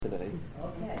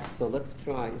So let's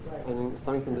try. I mean,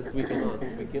 starting from this weekend on,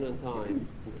 begin on time.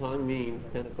 And time means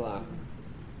 10 o'clock.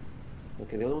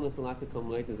 Okay, the only one that's allowed to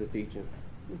come late is the teacher.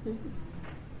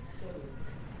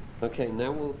 Okay,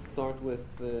 now we'll start with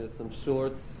some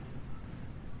short,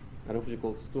 I don't know what you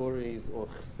call it, stories or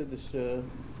chassidische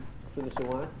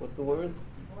what? What's the word?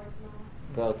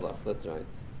 Weltlach, that's right.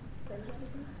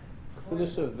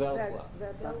 Chassidische Weltlach.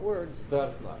 That words.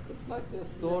 Weltlach. It's like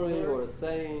a story or a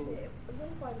saying. Little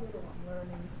by little I'm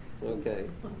learning. Okay.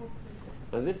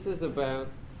 And this is about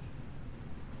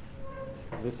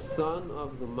the son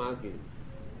of the Maggid,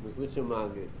 Mezlicha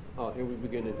Maggid. Oh, here we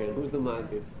begin again. Who's the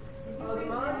Maggid? Oh, the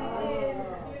Maggid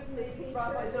is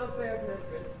Rabbi Dov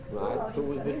Berg-Mezrin. Right. Who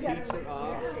was the teacher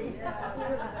of?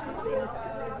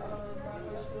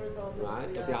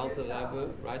 Right. The Alter Rebbe.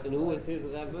 Right. And who was his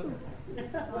Rebbe? Who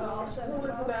was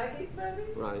the Maggid's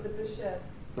Rebbe? Right. The Bishet.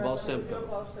 The Baal Shem Tov.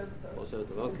 Baal Shem Tov. Baal Shem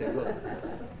Tov. Okay, good.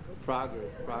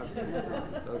 Progress.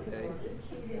 Okay.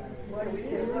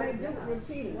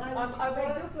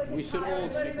 We should all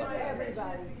cheat like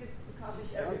everybody.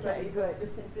 Okay, good.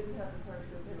 Didn't have the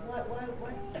person.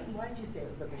 Why did you say it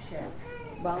was the Shem?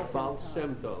 Baal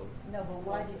Shem Tov. No, but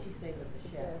why did you say the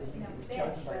Shem? That he was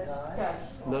chosen by God?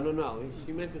 No.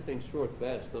 She meant to say short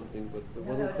bash something, but it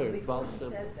wasn't clear. It's Baal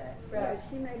Shem.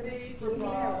 She made a For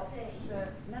Baal Shem.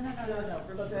 No.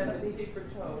 For Shem and T for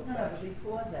Tov. No,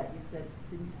 before that you said,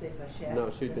 didn't you say Bashem?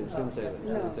 No, she didn't say that. She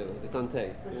didn't say that. It's on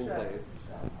tape. She didn't say it.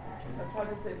 I tried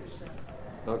to say Bishet.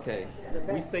 Okay.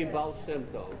 We say Baal Shem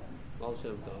Tov. Baal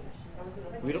Shem Tov.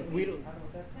 We don't. Now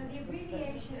the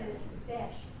abbreviation is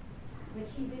Besh, but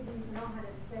she didn't know how to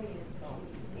say it.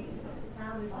 It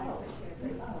sounded like Bashir, but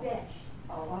it's Besh.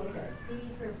 Oh, okay. It's B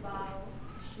for Baal,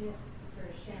 Shif for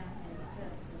Shem, and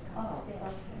Phil. Oh, Besh.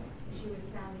 okay. She was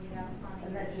sounding it out funny.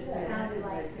 And that's It just sounded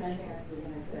like Bashir.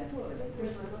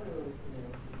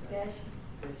 Besh?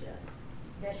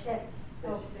 Beshet.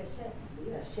 Oh, Beshet.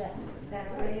 Is that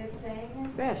a way of saying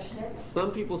it? Besh.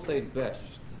 Some people say Besh,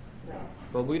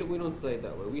 but we don't say it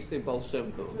that way. We say Baal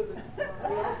Shem Tov.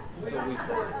 We don't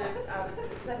shorten it out of it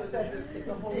because it's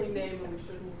a holy name and we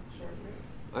shouldn't shorten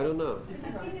it. I don't know.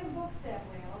 I've seen in books that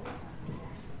way all the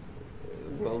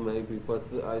time. Well, maybe, but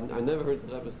I never heard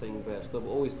the Rebbe saying Besh. They've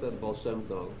always said Baal Shem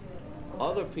Tov.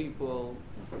 Other people,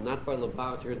 not by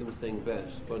Lubavitch, heard them saying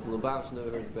Besh, but Lubavitch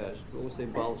never heard Besh. They always say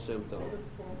Baal Shem Tov.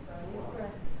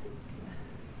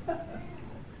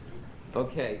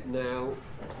 Okay, now,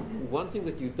 one thing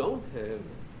that you don't have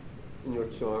in your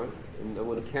chart, and I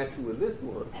want to catch you with this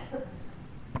one,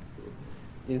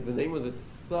 is the name of the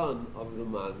son of the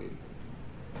Maggid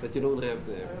that you don't have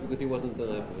there because he wasn't the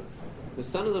Rebbe. The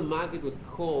son of the Maggid was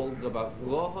called Rabbi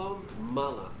Avraham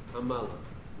Malach, Amalach.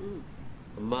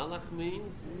 Malach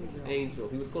means angel.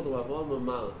 He was called Rabbi Avraham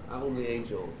Malach, Aaron the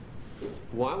angel.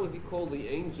 Why was he called the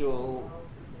angel?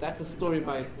 That's a story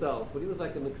by itself, but he was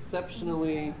like an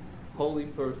exceptionally holy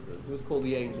person. He was called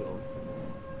the angel.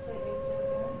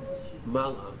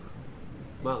 Malach.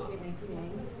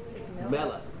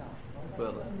 Melech.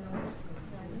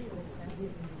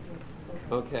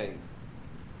 Okay.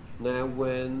 Now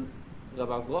when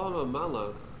Rabbi Avraham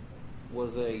Malach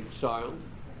was a child,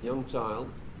 young child,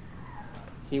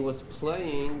 he was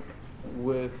playing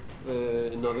with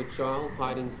another child,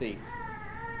 hide and seek.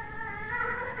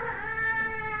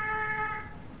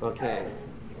 Okay.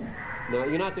 Now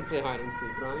you're not to play hide and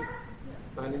seek, right?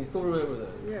 Right? You still remember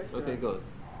that? Yes. Okay, good.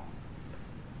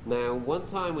 Now, one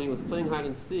time when he was playing hide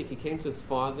and seek, he came to his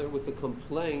father with a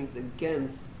complaint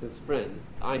against his friend.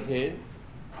 I hid,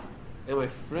 and my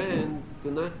friend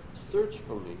did not search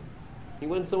for me. He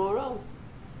went somewhere else.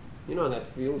 You know how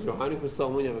that feels. You're hiding for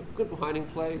someone, you have a good hiding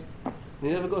place, and he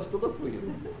never goes to look for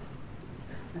you.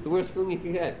 It's the worst feeling you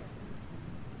can get.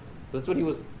 That's what he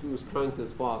was crying to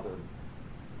his father.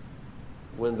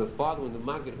 When the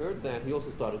Maggid heard that, he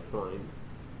also started crying.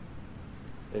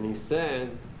 And he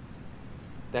said,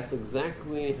 that's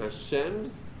exactly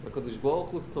Hashem's, HaKadosh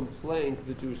Baruch Hu's complaint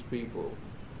to the Jewish people.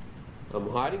 I'm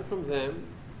hiding from them.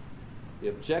 The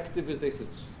objective is they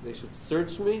should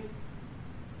search me.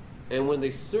 And when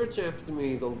they search after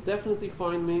me, they'll definitely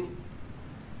find me.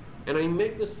 And I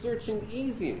make the searching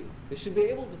easy. They should be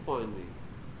able to find me.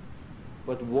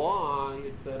 But why,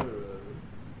 etc.?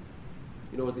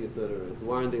 You know what the etc. is.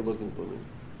 Why aren't they looking for me?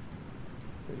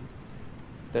 Okay.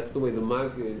 That's the way the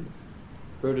Maggid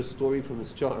heard a story from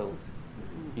his child.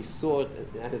 He saw it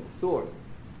at its source.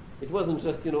 It wasn't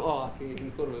just, he thought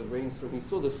of a rainstorm. He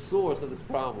saw the source of this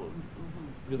problem.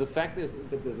 Because the fact is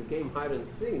that there's a game hide and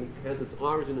seek has its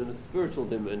origin in a spiritual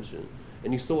dimension.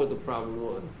 And he saw what the problem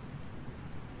was.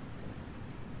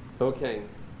 Okay.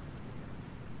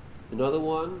 Another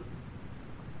one.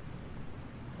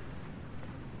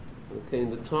 Okay, in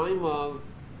the time of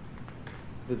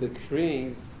the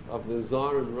decrees of the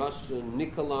Tsar in Russia,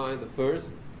 Nikolai I,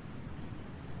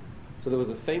 so there was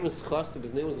a famous chassid,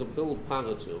 his name was Bill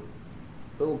Parashu.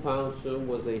 Bill Parashu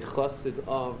was a chassid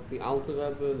of the Alter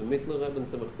Rebbe, the Mittler Rebbe, and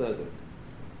Tzemach Tzedek.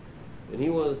 And he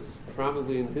was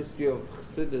probably in the history of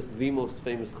Chassidus the most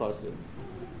famous chassid.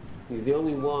 He's the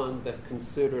only one that's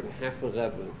considered half a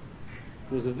Rebbe.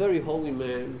 He was a very holy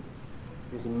man.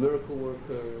 He was a miracle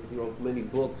worker. He wrote many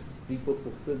books, deep books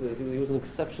of Chassidus. He was an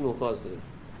exceptional chassid.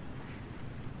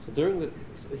 So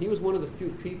he was one of the few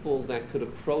people that could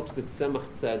approach the Tzemach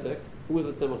Tzedek. Who was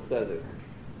the Tzemach Tzedek?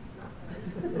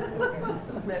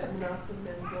 Menachem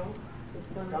Mendel, the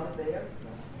son of there.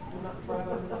 Rabbi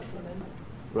Menachem Mendel.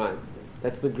 Right.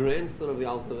 That's the grandson of the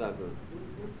Alter Rebbe.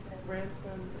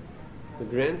 Grandson. The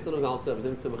grandson of the Alter Rebbe,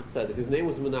 his name was Tzemach Tzedek. His name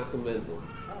was Menachem Mendel,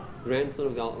 grandson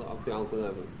of the Alter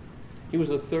Rebbe. He was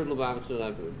the third Lubavitcher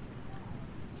Rebbe.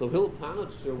 So Hillel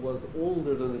Parashu was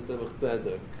older than the Tzemach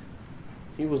Tzedek.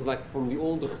 He was like from the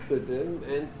older Chassidim,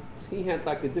 and he had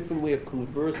like a different way of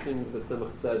conversing with the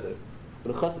Tzemach Tzedek.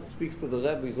 When a Chassid speaks to the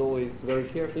Rebbe, he's always very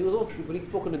careful. But he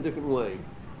spoke in a different way.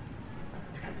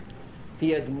 He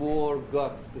had more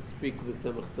guts to speak to the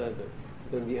Tzemach Tzedek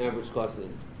than the average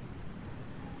Chassid.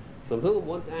 So Hillel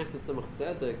once asked the Tzemach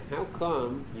Tzedek, how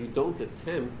come you don't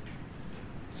attempt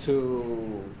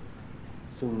to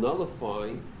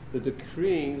nullify the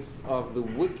decrees of the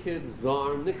wicked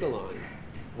Tsar Nikolai?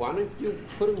 Why don't you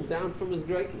put him down from his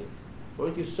greatness? Why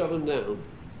don't you shove him down?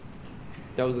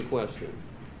 That was the question.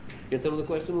 You know what the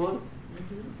question was?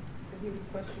 Mm-hmm. He was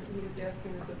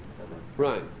asking as a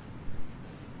Right.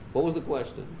 What was the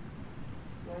question?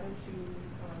 Why don't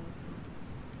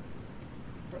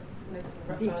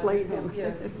you deflate him?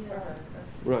 Yeah.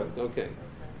 Right. Okay.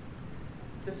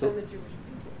 Defend So- the Jewish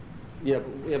people.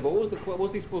 Yeah, but what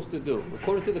was he supposed to do?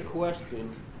 According to the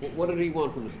question, what did he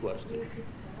want from this question?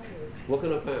 What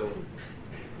kind of power?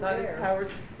 Not his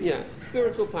powers. Yeah,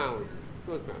 spiritual powers.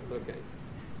 Spiritual powers, okay.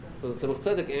 So Tzemach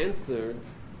Tzedek answered,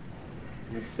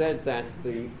 he said that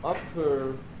the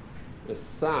upper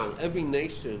Sal, every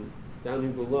nation down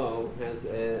here below has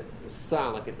a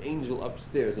Sal, like an angel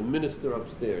upstairs, a minister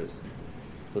upstairs.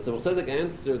 So Tzemach Tzedek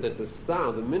answered that the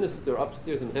Sal, the minister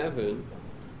upstairs in heaven,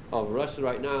 of Russia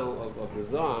right now, of the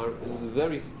Tsar, is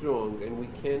very strong, and we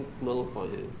can't nullify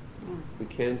him. We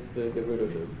can't get rid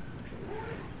of him.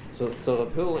 So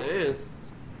Rav Hillel asked,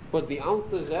 but the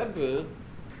Alter Rebbe,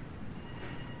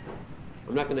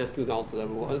 I'm not going to ask who the Alter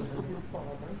Rebbe was.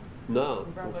 No.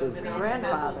 His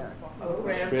grandfather.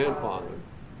 Grandfather.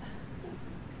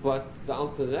 But the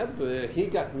Alter Rebbe, he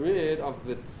got rid of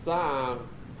the Tsar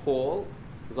Paul,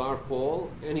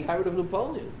 and he got rid of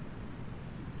Napoleon.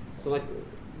 So like,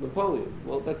 Napoleon,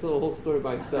 well, that's a whole story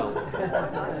by itself.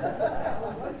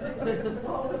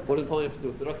 What did Napoleon have to do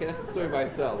with it? Okay, that's a story by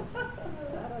itself.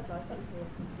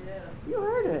 You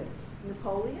heard it.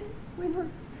 Napoleon? We heard.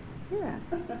 Yeah.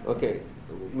 Okay,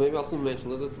 maybe I'll soon mention.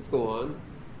 Let's go on.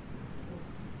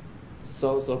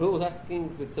 So who was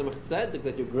asking the Tzemach Tzedek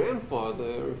that your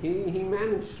grandfather he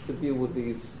managed to deal with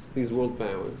these world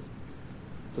powers.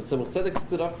 So Tzemach Tzedek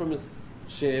stood up from his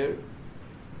chair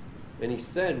and he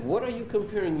said, "What are you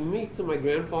comparing me to my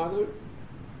grandfather?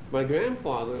 My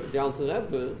grandfather, the Alter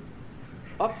Rebbe,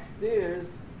 upstairs,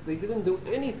 they didn't do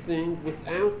anything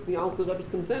without the Alter Rebbe's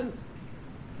consent.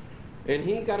 And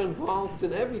he got involved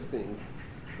in everything.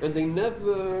 And they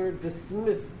never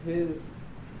dismissed his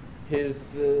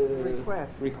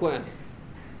request.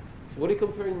 So what are you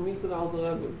comparing me to the Alter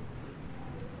Rebbe?"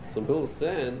 So Bill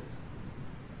said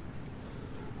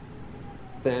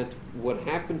that what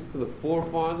happens to the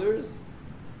forefathers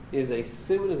is a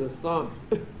simon, is a sum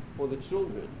for the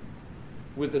children.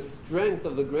 With the strength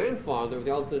of the grandfather of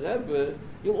the Alter Rebbe,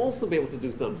 you'll also be able to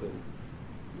do something.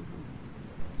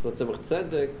 So Tzemach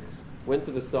Tzedek went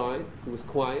to the side, he was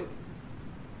quiet,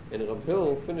 and Rav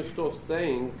Hillel finished off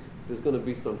saying, there's going to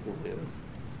be something here.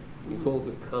 He called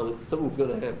his comment, something's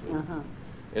going to happen. Uh-huh.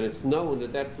 And it's known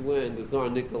that that's when the Tsar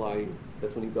Nikolai,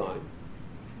 that's when he died.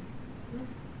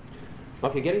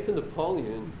 Okay, getting to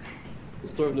Napoleon, the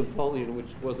story of Napoleon,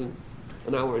 which wasn't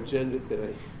on our agenda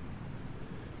today.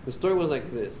 The story was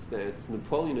like this, that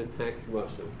Napoleon attacked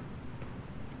Russia.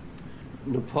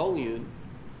 Napoleon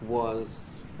was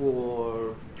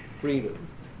for freedom,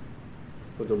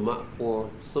 for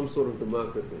some sort of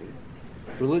democracy,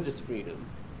 religious freedom.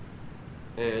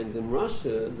 And in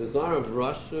Russia, the Tsar of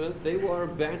Russia, they were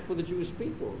bad for the Jewish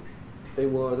people. There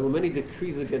were many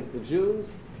decrees against the Jews,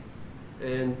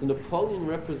 and Napoleon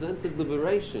represented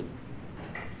liberation.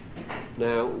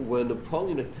 Now, when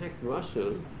Napoleon attacked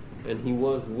Russia, and he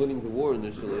was winning the war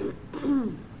initially,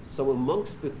 so So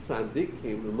amongst the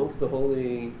tzaddikim, amongst the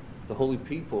holy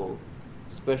people,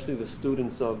 especially the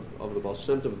students of the Baal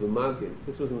Shem Tov, of the Maggid,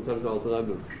 this was in the times of Alter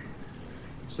Rebbe.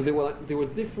 So there were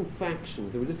different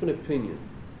factions, there were different opinions.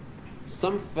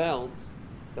 Some felt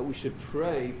that we should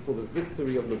pray for the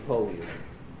victory of Napoleon.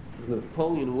 Because if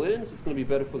Napoleon wins, it's going to be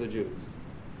better for the Jews.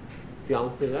 The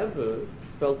Alter Rebbe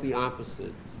felt the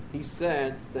opposite. He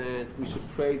said that we should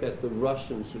pray that the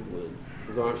Russians should win,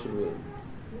 the Tsar should win.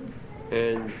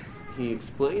 And he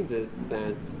explained it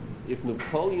that if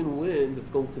Napoleon wins, it's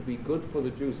going to be good for the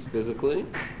Jews physically,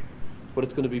 but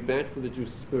it's going to be bad for the Jews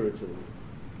spiritually.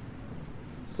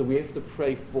 So we have to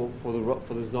pray for the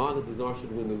Tsar, that the Tsar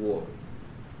should win the war.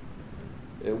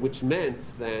 Which meant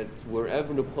that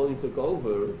wherever Napoleon took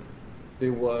over,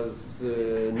 there was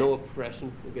no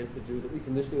oppression against the Jews. At least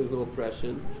initially there was no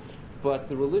oppression, but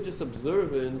the religious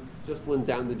observance just went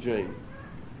down the drain.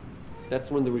 That's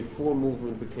when the reform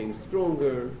movement became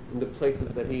stronger in the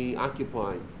places that he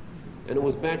occupied, and it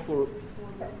was bad for.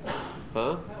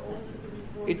 Huh?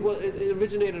 It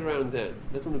originated around then.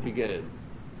 That's when it began.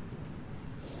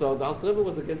 So the Alter Rebbe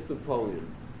was against Napoleon.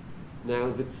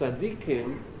 Now the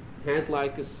tzaddikim had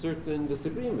like a certain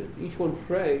disagreement. Each one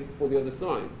prayed for the other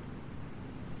side.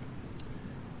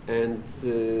 And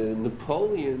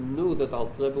Napoleon knew that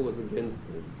Alter Rebbe was against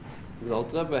him. The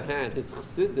Alter Rebbe had his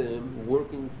chassidim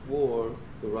working for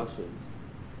the Russians.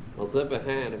 Alter Rebbe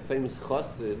had a famous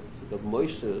chassid, the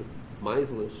Moshe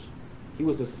Meislish. He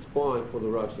was a spy for the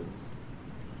Russians.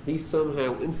 He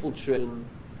somehow infiltrated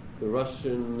the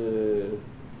Russian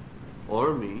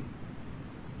army,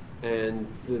 and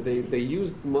they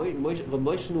used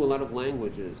Moshe knew a lot of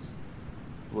languages.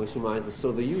 Moshe Meislish.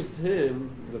 So they used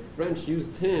him. The French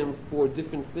used him for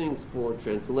different things, for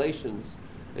translations.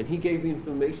 And he gave the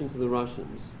information to the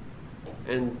Russians.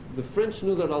 And the French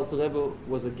knew that Alter Rebbe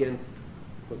was against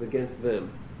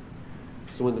them.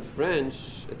 So when the French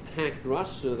attacked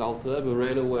Russia, Alter Rebbe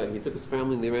ran away. He took his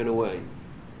family and they ran away.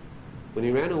 When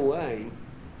he ran away,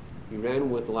 he ran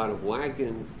with a lot of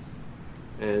wagons,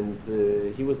 and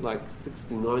he was like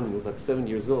 69, he was like 7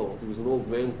 years old. He was an old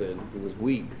man then, he was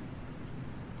weak.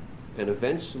 And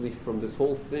eventually, from this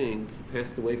whole thing, he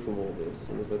passed away from all this.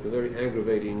 And it was like a very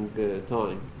aggravating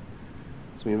time.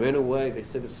 So he ran away. They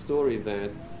said a story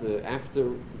that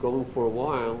after going for a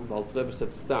while, the Alter Rebbe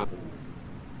said, "Stop."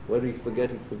 What did he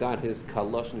forget? He forgot his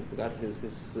kalosh, and he forgot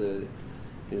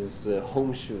his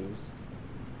home shoes.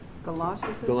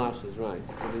 Galoshes? Galoshes, right.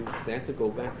 So they had to go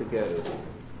back to get it.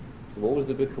 So what was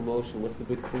the big commotion? What's the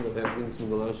big thing of having some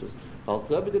galoshes?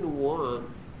 Alter Rebbe didn't want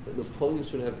that Napoleon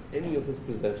should have any of his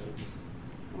possessions.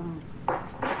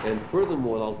 And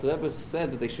furthermore, Alter Rebbe said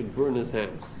that they should burn his house.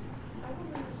 I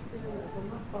don't understand this. I'm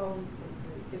not following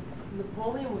something. If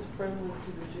Napoleon was friendly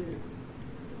to the Jews,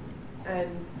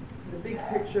 and the big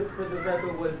picture for the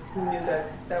Rebbe was he knew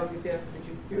that would be bad for the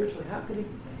Jews spiritually, how could he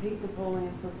hate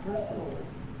Napoleon so personally?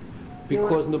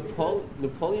 Because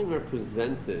Napoleon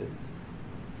represented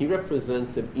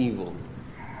evil.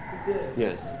 He did.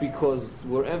 Yes, because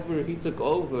wherever he took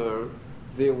over,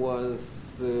 there was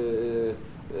no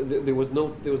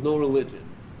religion.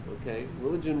 Okay,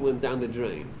 religion went down the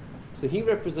drain. So he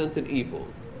represented evil.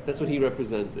 That's what he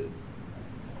represented.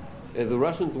 And the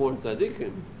Russians weren't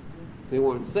tzaddikim, they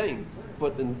weren't saints.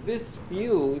 But in this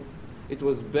feud, it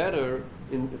was better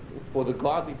for the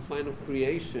godly plan of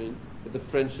creation that the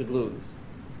French should lose.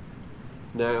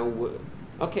 Now,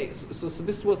 okay, so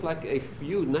this was like a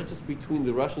feud, not just between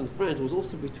the Russians and French, it was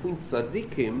also between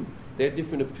tzaddikim. They had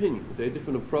different opinions, they had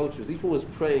different approaches. Each one was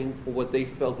praying for what they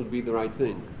felt would be the right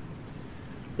thing.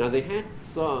 Now they had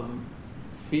some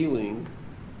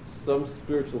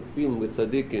spiritual feeling with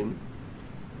tzaddikim,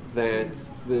 that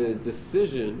the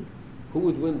decision who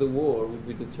would win the war would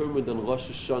be determined on Rosh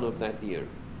Hashanah of that year.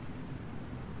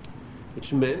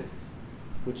 Which meant,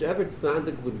 whichever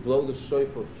tzaddik would blow the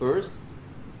shofar first,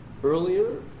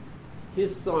 earlier,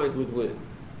 his side would win.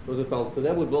 Because if Alter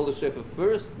Rebbe would blow the shofar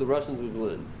first, the Russians would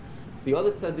win. If the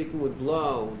other tzaddikim would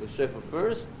blow the shofar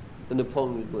first, then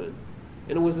Napoleon would win.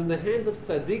 And it was in the hands of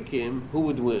tzaddikim who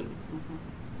would win.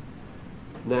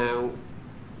 Now,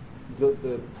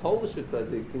 the Polish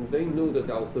tzaddikim, they knew that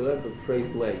Alter Rebbe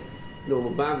prays late. You know,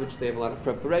 in Lubavitch they have a lot of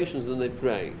preparations and they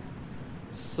pray.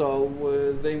 So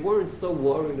they weren't so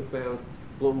worried about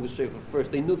blowing the shofar first.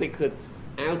 They knew they could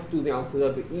outdo the Alter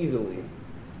Rebbe easily,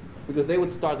 because they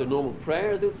would start their normal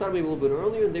prayer. They would start maybe a little bit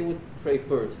earlier, and they would pray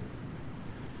first.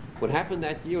 What happened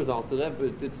that year was Alter Rebbe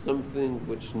did something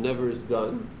which never is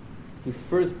done. He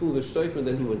first blew the shofar, and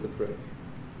then he went to pray.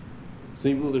 So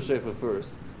he blew the shofar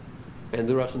first, and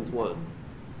the Russians won.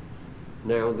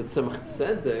 Now the Tzemach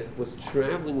Tzedek was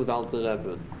traveling with Alter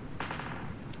Rebbe,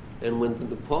 And when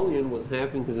Napoleon was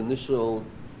having his initial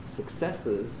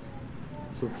successes,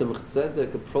 so Tzemach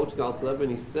Tzedek approached the Alter Rebbe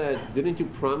and he said, "Didn't you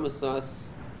promise us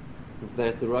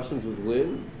that the Russians would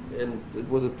win?" And it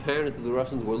was apparent that the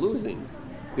Russians were losing.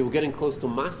 They were getting close to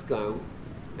Moscow,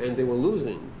 and they were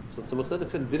losing. So Tzemach Tzedek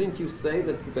said, "Didn't you say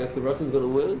that the Russians were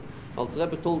going to win?" Alter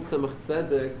Rebbe told Tzemach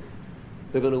Tzedek,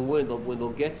 "They're going to win. When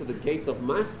they'll get to the gates of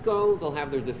Moscow, they'll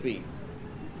have their defeat."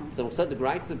 Tzemach Tzedek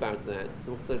writes about that.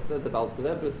 Tzemach Tzedek said that Alter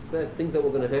Rebbe said things that were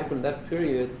going to happen in that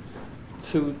period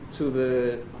to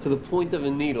the point of a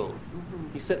needle.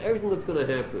 He said everything that's going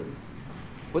to happen.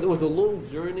 But it was a long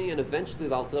journey, and eventually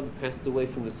the Alter Rebbe passed away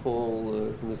from this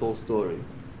whole story.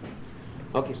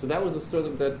 Okay, so that was the story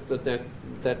that the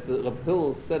Reb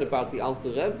Hillel said about the Alter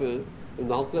Rebbe. And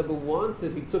the Alter Rebbe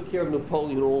wanted, he took care of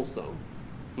Napoleon also.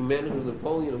 He managed with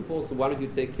Napoleon and Paul, so why don't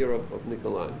you take care of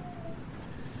Nikolai?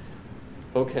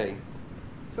 Okay.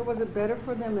 So was it better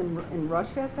for them in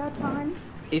Russia at that time?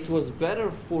 It was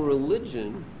better for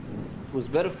religion. It was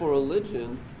better for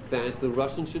religion that the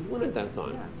Russians should win at that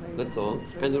time. Yeah, That's all.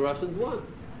 And the Russians won.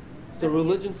 So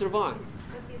religion survived.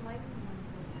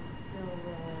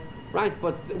 Right,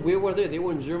 but where were they? They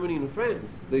were in Germany and France.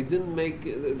 They didn't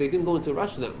go into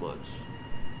Russia that much.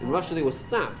 In Russia they were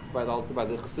stopped by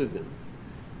the Chassidim.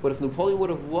 But if Napoleon would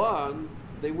have won,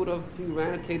 they would have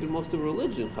eradicated most of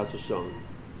religion, Chas v'Shalom.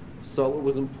 So it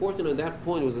was important at that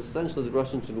point, it was essential that the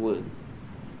Russians should win.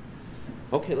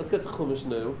 Okay, let's get to Chumash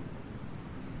now.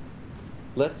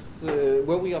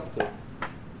 Where are we up to?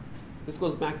 This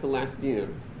goes back to last year.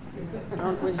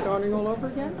 Aren't we starting all over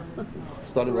again?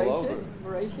 Starting all over.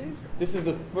 Voracious? This is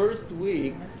the first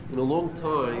week in a long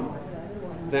time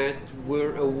that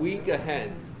we're a week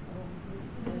ahead.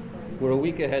 We're a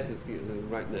week ahead this year,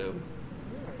 right now.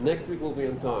 Next week we'll be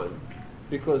on time.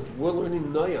 Because we're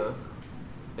learning Noach,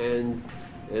 and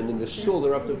in the shul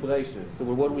they're up to Bereishis, so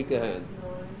we're 1 week ahead.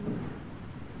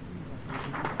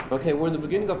 Okay, we're in the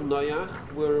beginning of Noach.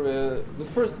 We're the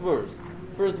first verse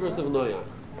of Noach.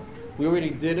 We already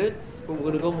did it, but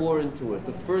we're going to go more into it.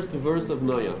 The first verse of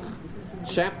Noach.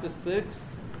 Chapter 6,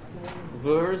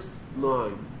 verse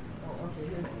 9.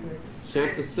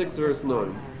 Chapter 6, verse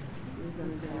 9.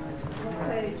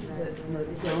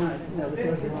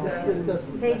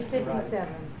 Page 57.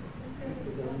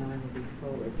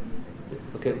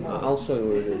 Okay, I'll show you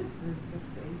where it is.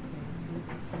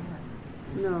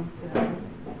 No.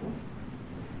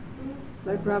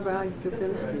 Let Rabbi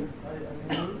Kavinsky.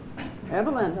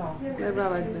 Evelyn, let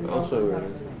Rabbi Kavinsky. I'll show you where it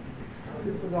is.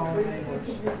 This is all in English.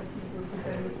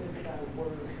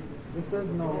 It says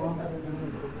Noah.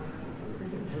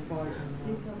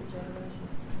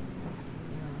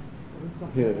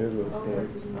 Here, here's what it says.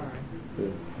 Is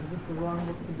this the wrong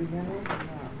book to begin with?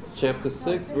 It's chapter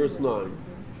 6, verse 9.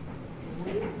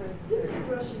 Didn't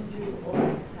Russian Jew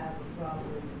always have a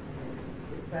problem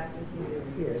with practicing their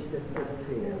religion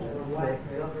as a white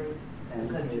country?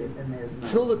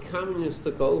 Till the communists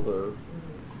took over,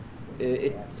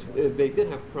 they did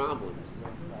have problems.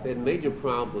 They had major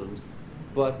problems,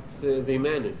 but they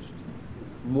managed.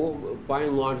 By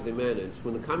and large, they managed.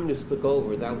 When the communists took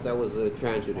over, that was a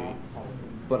tragedy.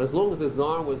 But as long as the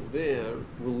Tsar was there,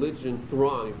 religion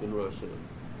thrived in Russia,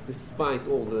 despite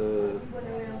all the... When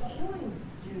they were killing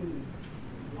Jews,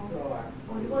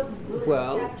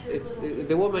 well,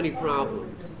 there were many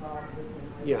problems.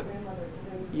 Yeah,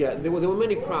 there were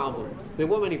many problems. There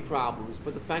were many problems,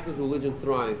 but the fact is religion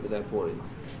thrived at that point,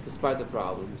 despite the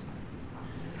problems.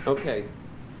 Okay,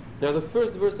 now the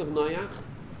first verse of Noach,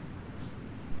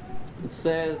 it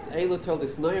says, Eila told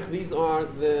us, Noach, these are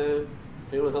the...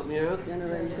 Anyone help me out?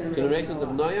 Generations of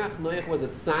Noach. Noach was a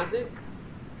tzaddik,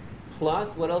 plus,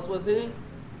 what else was he?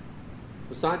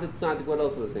 Besides a tzaddik, what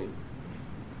else was he?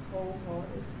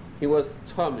 He was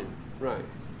tamim, right,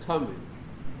 tamim.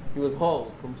 He was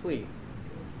whole, complete.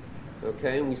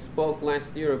 Okay, and we spoke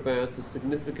last year about the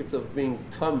significance of being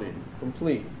tamim,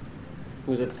 complete.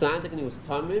 He was a tzaddik and he was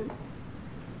tamim.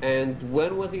 And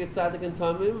when was he a tzaddik and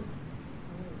tamim?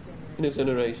 In his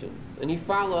generations. And he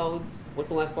followed, what's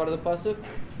the last part of the pasuk?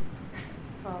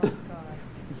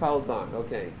 He followed God,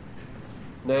 okay.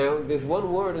 Now, there's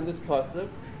one word in this pasuk,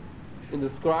 in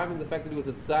describing the fact that he was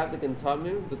a tzaddik and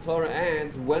tamim, the Torah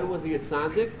adds, when was he a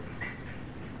tzaddik?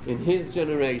 In his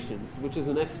generations, which is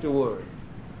an extra word.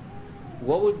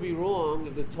 What would be wrong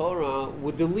if the Torah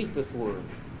would delete this word?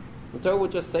 The Torah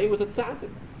would just say he was a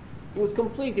tzaddik. He was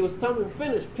complete, he was tamim,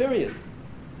 finished, period.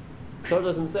 The Torah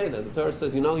doesn't say that. The Torah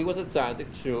says, he was a tzaddik,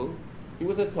 true. He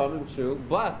was a tamim, true,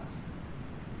 but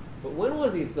when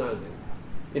was he a tzaddik?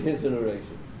 In his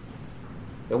generations.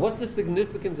 Now what's the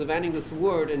significance of adding this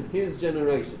word in his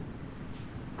generation?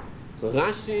 So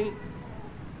Rashi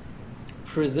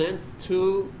presents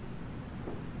two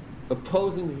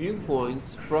opposing viewpoints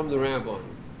from the rabbis.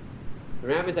 The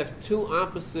rabbis have two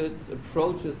opposite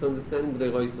approaches to understanding the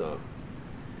Deroisa.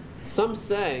 Some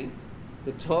say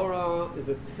the Torah is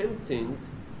attempting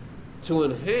to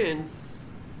enhance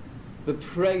the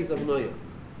praise of Noach.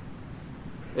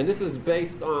 And this is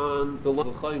based on the law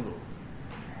of Chaimu.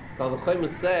 The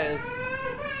Chaimu says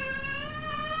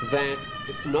that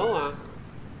if Noach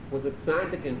was a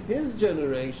tzaddik in his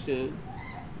generation,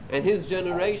 and his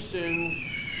generation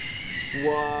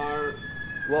were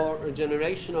a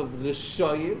generation of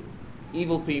Rishoyim,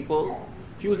 evil people,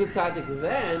 if he was a tzaddik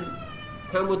then,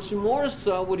 how much more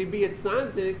so would he be a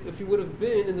tzaddik if he would have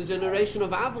been in the generation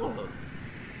of Abraham?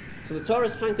 So the Torah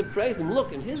is trying to praise him.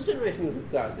 Look, in his generation he was a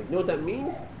tzaddik. You know what that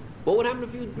means? What would happen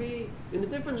if he would be in a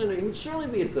different generation? He would surely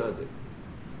be a tzaddik.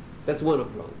 That's one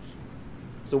approach.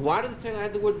 So why did the Torah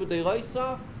add the word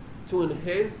v'deiraisa? To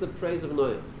enhance the praise of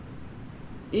Noach.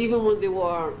 Even when they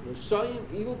were Rishoyim,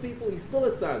 evil people, he's still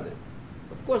a tzaddik.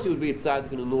 Of course he would be a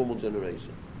tzaddik in a normal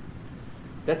generation.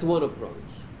 That's one approach.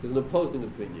 There's an opposing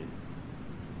opinion.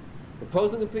 The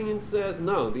opposing opinion says,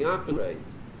 no, the opposite.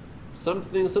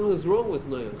 Something is wrong with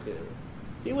Noach here.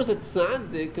 He was a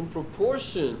tzaddik in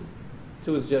proportion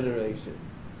to his generation.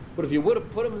 But if you would have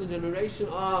put him in the generation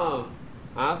of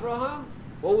Abraham,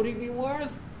 what would he be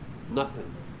worth?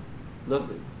 Nothing.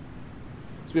 Nothing.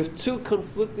 So we have two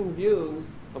conflicting views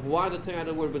of why the Torah had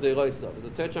the word b'deiraisa. Is the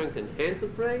Torah trying to enhance the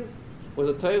praise, or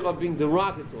is the Torah being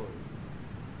derogatory?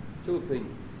 Two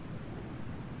opinions.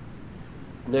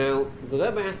 Now, the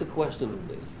Rebbe asked a question on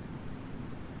this.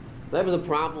 The Rebbe has a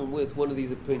problem with one of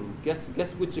these opinions.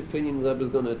 Guess which opinion the Rebbe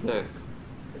is going to attack?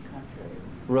 The contrary.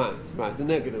 Right, the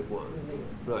negative one.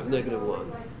 Right, negative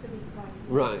one.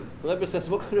 Right. The Rebbe says,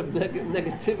 what kind of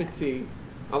negativity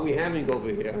are we having over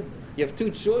here? You have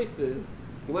two choices.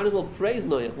 You might as well praise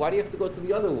Noach. Why do you have to go to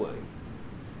the other way?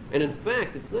 And in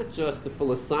fact, it's not just a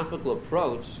philosophical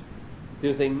approach.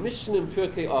 There's a Mishnah in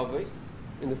Pirkei Avos,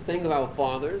 in the saying of our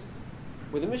fathers,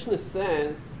 where the Mishnah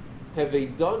says, "Have a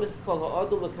donis kol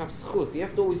ha'adam l'kaf schus." You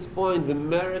have to always find the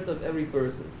merit of every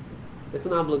person. It's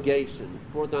an obligation. It's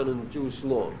brought down in Jewish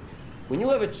law. When you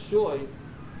have a choice,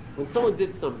 when someone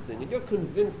did something and you're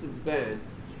convinced it's bad,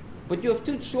 but you have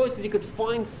two choices, you could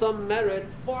find some merit,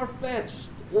 far-fetched,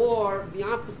 or the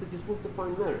opposite, you're supposed to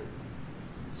find merit.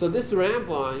 So these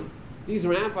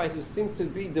rabbis who seem to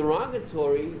be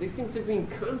derogatory, they seem to be in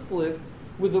conflict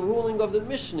with the ruling of the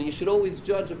Mishnah. You should always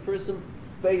judge a person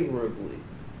favorably.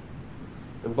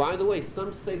 And by the way,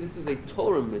 some say this is a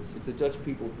Torah mitzvah to judge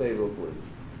people favorably.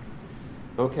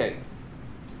 Okay.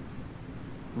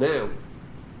 Now,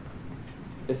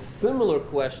 a similar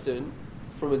question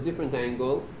from a different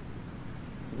angle.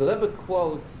 The Rebbe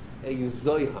quotes a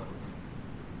Zohar.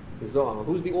 The Zohar.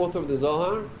 Who's the author of the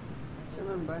Zohar?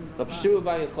 Rav Shimon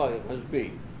Bar Yochai, Hashbi.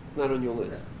 It's not on your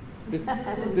list.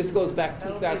 This goes back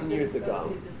 2,000 years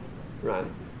ago. Right.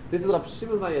 This is Rav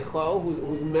Shimon Bar Yochai,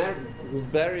 who's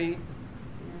buried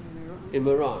in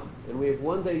Meron. And we have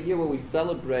one day a year where we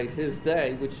celebrate his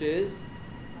day, which is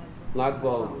Lag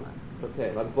BaOmer.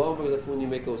 Okay, Lag BaOmer, that's when you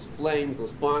make those flames,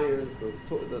 those fires,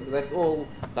 that's all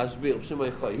Hashbi, Rav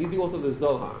Shimon Bar Yochai. He's the author of the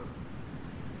Zohar.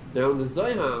 Now in the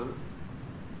Zohar,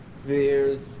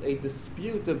 there's a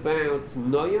dispute about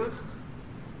Noach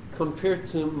compared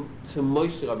to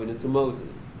Moshe Rabbeinu, to Moses.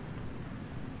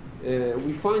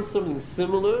 We find something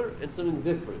similar and something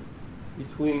different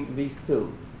between these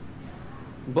two.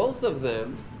 Both of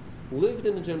them lived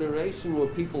in a generation where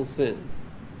people sinned.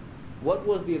 What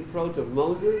was the approach of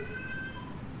Moses?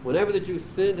 Whenever the Jews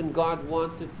sinned and God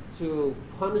wanted to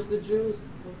punish the Jews,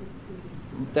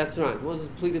 that's right, Moses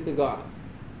pleaded to God.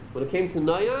 When it came to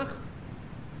Noach,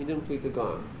 he didn't plead to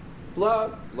God.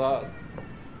 Flood.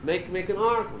 Make an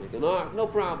ark, no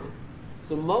problem.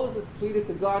 So Moses pleaded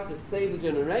to God to save the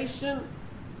generation,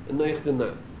 and Noach did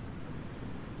not.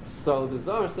 So the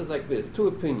Zohar says like this, two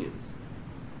opinions.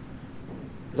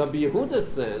 Rabbi Yehuda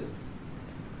says,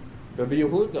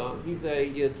 he's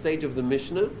a sage of the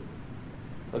Mishnah.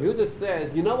 Rabbi Yehuda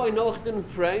says, you know why Noach didn't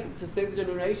pray to save the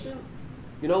generation?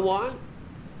 You know why?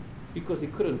 Because he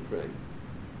couldn't pray.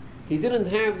 He didn't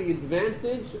have the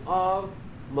advantage of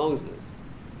Moses.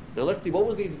 Now let's see, what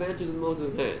was the advantage that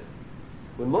Moses had?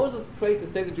 When Moses prayed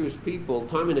to save the Jewish people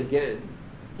time and again,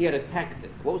 he had a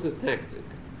tactic. What was his tactic?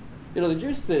 You know, the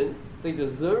Jews sinned, they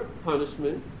deserve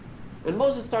punishment, and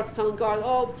Moses starts telling God,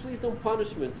 oh, please don't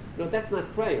punish me. You know, that's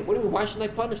not prayer. What do you mean, why should I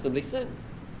punish them? They sinned.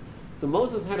 So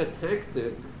Moses had a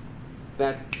tactic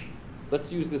that,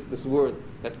 let's use this word,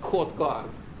 that caught God.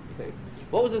 Okay.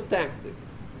 What was his tactic?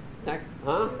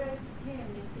 Huh?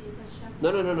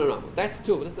 No. That's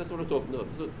two. That's what I'm talking about.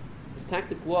 No. His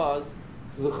tactic was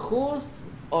the chus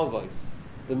avos,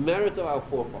 the merit of our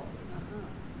forefathers.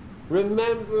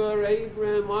 Remember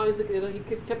Abraham, Isaac,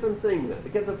 he kept on saying that. He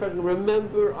kept on pressing,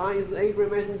 remember Isaac,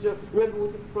 Abraham, Isaac, remember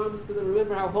what you promised to them,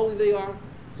 remember how holy they are.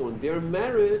 So in their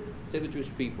merit, say the Jewish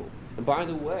people. And by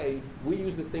the way, we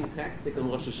use the same tactic on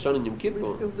Rosh Hashanah and Yom Kippur.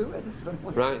 We still do it.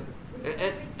 Right.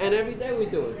 And every day we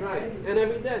do it, right? And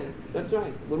every day. That's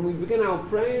right. When we begin our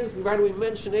prayers, we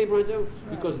mention Abraham,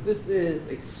 because this is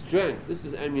a strength, this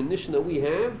is ammunition that we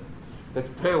have that's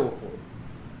powerful.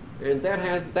 And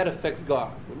that affects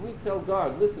God. When we tell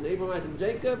God, listen, Abraham, Isaac, and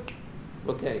Jacob,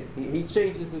 okay, he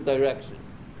changes his direction.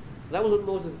 So that was what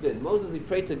Moses did. Moses, he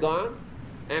prayed to God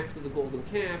after the golden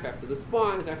calf, after the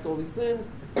spies, after all these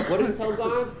sins. What did he tell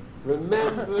God?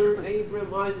 Remember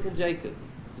Abraham, Isaac, and Jacob.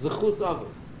 Zechus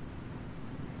avos.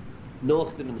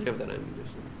 Noach didn't have that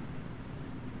ammunition.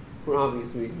 For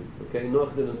obvious reasons. Okay?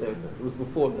 Noach didn't have that. It was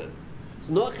before then.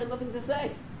 So Noach had nothing to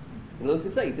say. He had nothing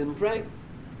to say. He didn't pray.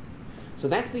 So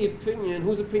that's the opinion.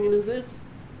 Whose opinion is this?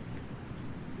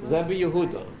 Rabbi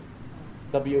Yehuda.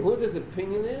 Rabbi Yehuda's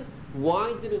opinion is,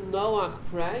 why didn't Noach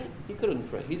pray? He couldn't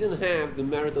pray. He didn't have the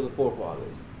merit of the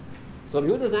forefathers. So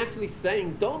Rabbi Yehuda is actually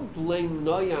saying, don't blame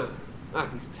Noach.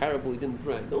 He's terrible, he didn't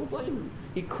pray. Don't blame him.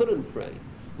 He couldn't pray.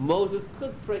 Moses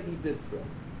could pray, he did pray.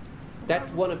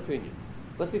 That's one opinion.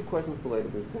 Let's leave questions for later,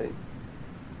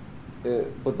 okay?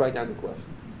 But write down the questions.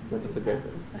 Not to forget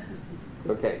them.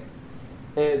 Okay.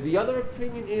 The other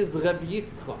opinion is Rabbi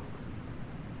Yitzchak.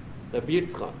 Rabbi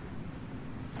Yitzchak.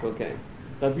 Okay.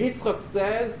 Rabbi Yitzchak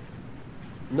says,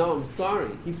 no, I'm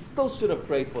sorry. He still should have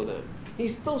prayed for them. He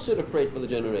still should have prayed for the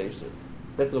generation.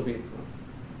 That's Rabbi Yitzchak.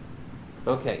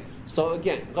 Okay. So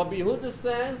again, Rabbi Yehuda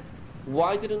says,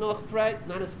 why didn't Noach pray?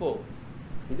 Not his fault.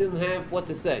 He didn't have what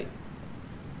to say.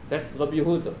 That's Rabbi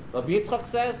Yehuda. Rabbi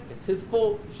Yitzchak says, it's his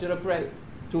fault. He should have prayed.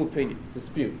 Two opinions.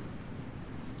 Dispute.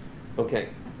 Okay.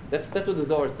 That's what the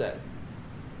Zohar says.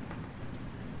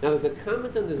 Now there's a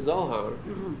comment in the Zohar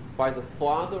by the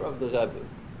father of the Rebbe.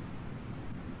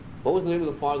 What was the name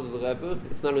of the father of the Rebbe?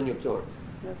 It's not on your chart.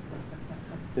 Yes.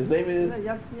 His name is?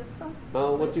 Yes,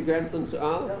 Yitzchak? What's your grandson's?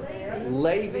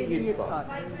 Levi Yitzchak.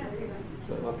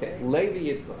 Okay, Levi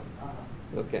Yitzchak.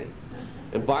 Okay.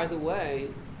 And by the way,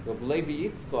 Levi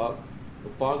Yitzchak, the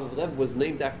father of the Rebbe, was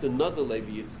named after another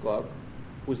Levi Yitzchak,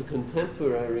 who was a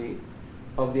contemporary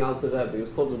of the Alter Rebbe. He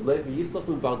was called Levi Yitzchak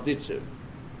from Barditchev,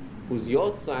 whose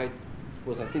yortzeit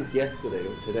was, I think, yesterday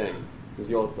or today. His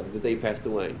yortzeit, the day he passed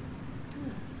away.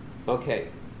 Okay,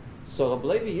 so Rabbi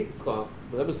Levi Yitzchak,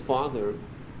 the Rebbe's father,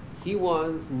 he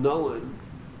was known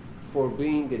for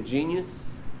being a genius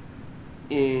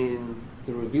in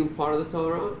the revealed part of the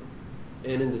Torah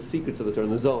and in the secrets of the Torah,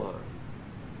 in the Zohar.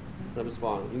 Rebbe's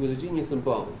father. He was a genius in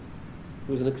both.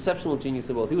 He was an exceptional genius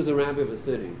in both. He was a rabbi of a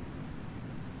city.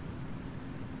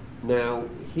 Now,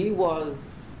 he was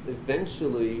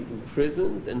eventually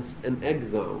imprisoned and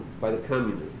exiled by the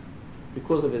communists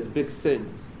because of his big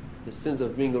sins. The sins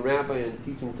of being a rabbi and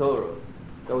teaching Torah.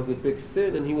 That was a big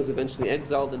sin, and he was eventually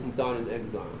exiled, and he died in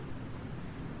exile.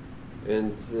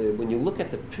 And when you look at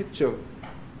the picture,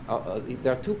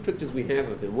 there are two pictures we have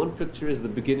of him. One picture is the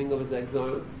beginning of his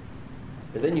exile,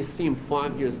 and then you see him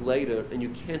 5 years later, and you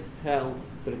can't tell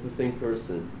that it's the same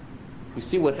person. You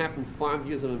see what happened 5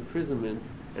 years of imprisonment,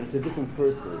 and it's a different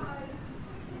person.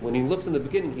 When he looked in the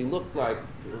beginning, he looked like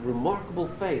a remarkable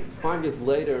face. 5 years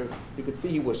later, you could see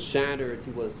he was shattered.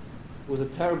 It was a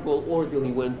terrible ordeal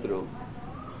he went through.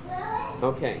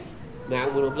 Okay, now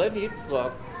when Levi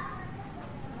Yitzchak,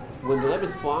 when the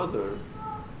Rebbe's father,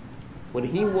 when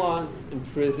he was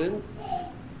imprisoned,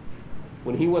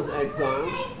 when he was exiled,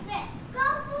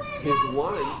 his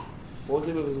wife, what was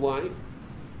the name of his wife?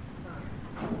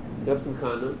 Reb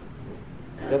Simchana.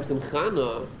 Reb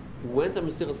Simchana went on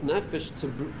Mesiras Nefesh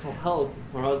to help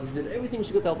her husband. She did everything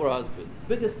she could to help her husband.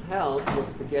 Biggest help was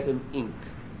to get him ink.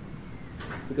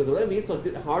 Because the Levi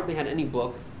Yitzchak hardly had any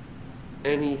books,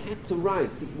 and he had to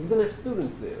write. He didn't have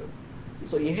students there.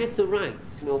 So he had to write.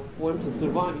 For him to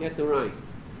survive, he had to write.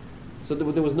 So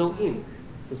there was no ink.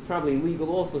 It was probably illegal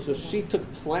also. So she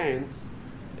took plants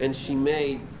and she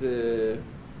made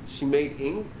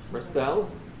ink herself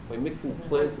by mixing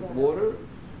plants with water,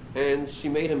 and she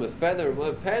made him a feather,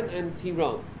 a pen, and he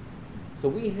wrote. So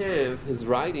we have his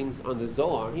writings on the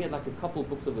Zohar. He had like a couple of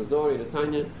books of the Zohar, the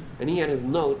Tanya, and he had his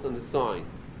notes on the side.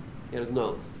 He had his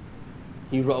notes.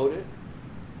 He wrote it,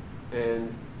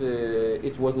 and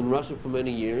it was in Russia for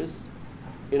many years.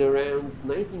 In around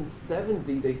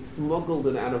 1970, they smuggled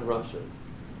it out of Russia.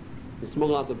 They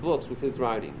smuggled out the books with his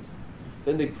writings.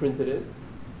 Then they printed it,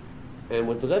 and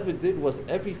what the Rebbe did was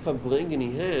every farbrengen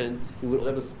he had, he would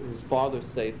have his father's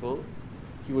sefer,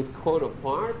 He would quote a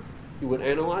part, he would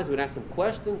analyze, he would ask some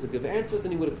questions, he'd give answers,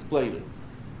 and he would explain it.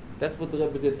 That's what the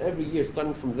Rebbe did every year,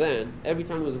 starting from then. Every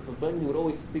time there was a forbidden, he would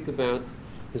always speak about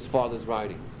his father's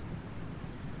writings.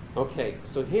 Okay,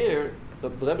 so here, the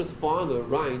Rebbe's father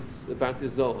writes about the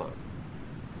Zohar.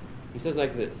 He says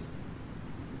like this.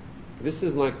 This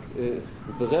is like the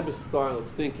Rebbe's style of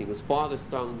thinking, his father's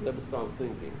style and the Rebbe's style of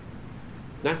thinking.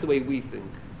 Not the way we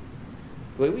think.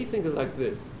 The way we think is like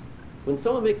this. When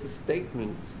someone makes a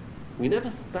statement, we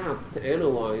never stop to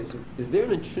analyze, is there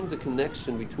an intrinsic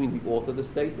connection between the author of the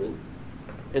statement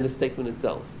and the statement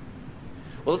itself?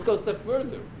 Well, let's go a step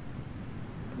further.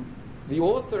 The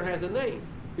author has a name.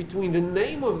 Between the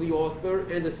name of the author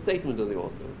and the statement of the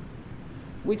author.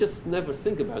 We just never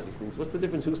think about these things. What's the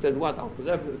difference? Who said what?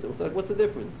 What's the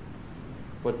difference?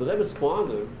 But the Rebbe's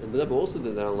father, and the Rebbe also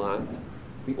did that a lot,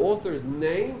 the author's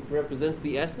name represents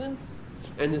the essence,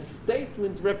 and his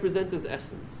statement represents his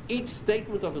essence. Each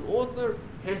statement of an author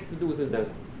has to do with his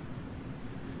essence.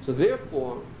 So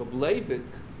therefore, Rabbi Levi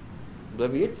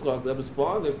Yitzchak, the Rebbe's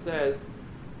father, says,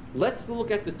 let's look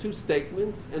at the two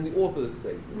statements and the author of the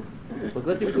statement. But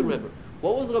let's see if we can remember.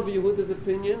 What was Rabbi Yehuda's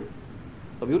opinion?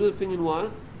 Rabbi Yehuda's opinion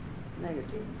was?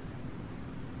 Negative.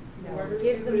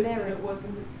 Give the merit. It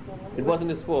wasn't his fault. It wasn't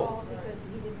his fault. Because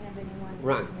he didn't have anyone.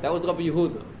 Right. That was Rabbi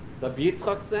Yehuda. Rabbi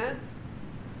Yitzchak said?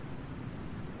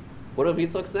 What did Rabbi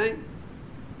Yitzchak say?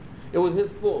 It was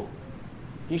his fault.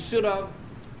 He should have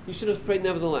prayed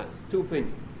nevertheless. Two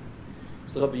opinions.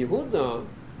 So Rabbi Yehuda,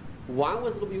 why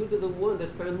was Rabbi Yehuda the one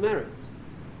that found merit?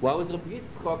 Why was Rabbi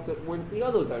Yitzchak that went the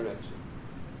other direction?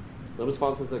 Rabbi's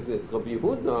father says like this. Rabbi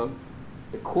Yehuda,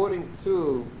 according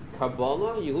to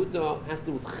Kabbalah, Yehuda has to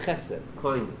do with chesed,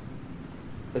 kindness.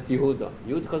 That's Yehuda.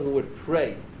 Yehuda comes from the word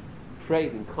praise,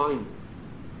 praising, kindness.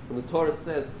 When the Torah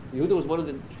says Yehuda was one of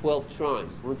the 12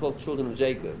 tribes, one of the 12 children of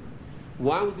Jacob.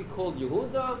 Why was he called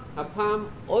Yehuda? Hapam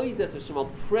oides Hashem,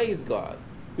 I'll praise God.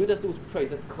 Yehuda has to do with praise,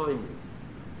 that's kindness.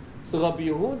 So Rabbi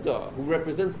Yehuda, who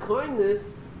represents kindness,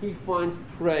 he finds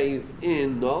praise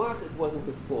in Noach. It wasn't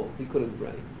his fault. He couldn't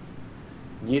pray.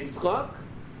 Yitzchak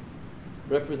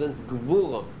represents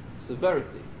Gvura,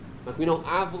 severity. Like we know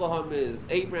Abraham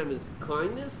is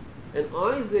kindness, and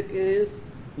Isaac is,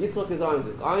 Yitzchak is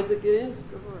Isaac. Isaac is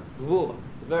Gvura,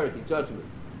 severity, judgment.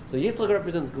 So Yitzchak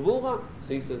represents Gvura,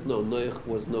 so he says, no, Noach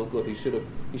was no good. He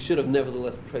should have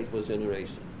nevertheless prayed for his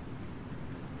generation.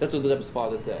 That's what the Rebbe's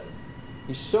father says.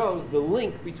 He shows the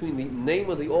link between the name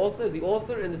of the author,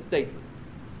 and the statement.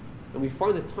 And we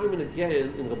find it time and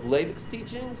again in Rabbi Levik's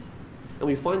teachings, and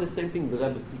we find the same thing in the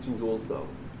Rebbe's teachings also.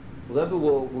 The Rebbe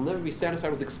will never be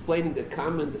satisfied with explaining a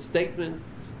comment, a statement.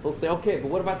 He'll say, okay,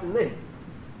 but what about the name?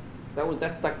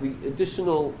 That's like the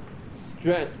additional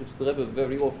stress which the Rebbe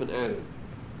very often added.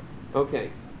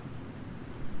 Okay.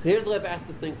 So here the Rebbe asked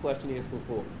the same question he asked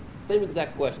before. Same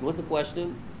exact question. What's the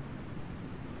question?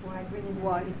 Why bring in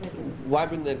Why? negativity? Why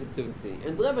bring negativity?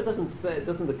 And the Rebbe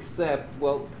doesn't accept,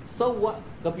 well, so what?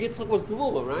 Rabbi Yitzchak was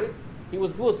Gvura, right? He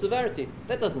was Gvura, severity.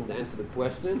 That doesn't answer the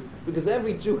question, because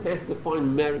every Jew has to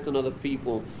find merit in other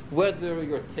people, whether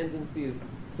your tendency is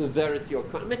severity or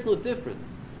kindness. It makes no difference.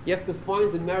 You have to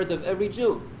find the merit of every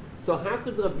Jew. So how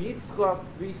could Rabbi Yitzchak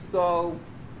be so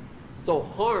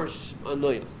harsh on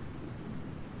Noach?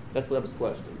 That's the Rebbe's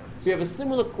question. So you have a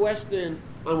similar question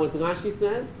on what Rashi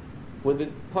says. When the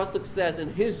pasuk says,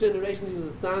 in his generation he was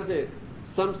a tzaddik,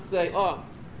 some say,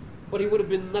 but he would have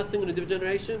been nothing in a different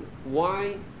generation.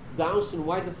 Why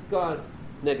discuss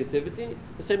negativity?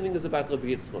 The same thing is about Rabbi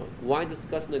Yitzchak. Why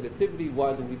discuss negativity?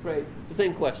 Why didn't he pray? It's the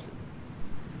same question.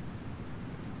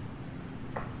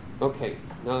 Okay,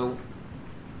 now,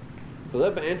 if the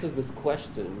Rebbe answers this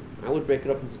question, I would break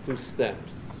it up into two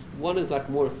steps. One is like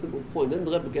more a simple point. Then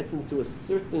the Rebbe gets into a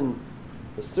certain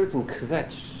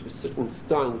kvetch, a certain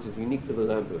style which is unique to the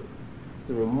Rebbe. It's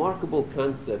a remarkable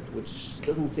concept which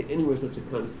doesn't say anywhere such a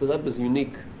concept. The Rebbe's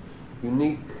unique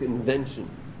invention.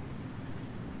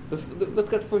 Let's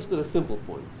get first to the simple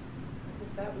point.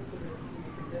 If that was the Rebbe's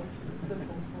redemption, a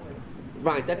simple point.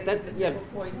 Right, yeah. Simple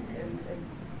point and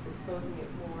exposing it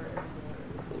more and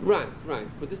more. Right.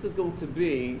 But this is going to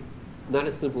be not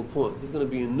a simple point. This is going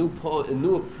to be a new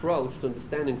approach to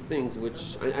understanding things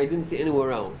which I didn't see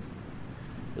anywhere else.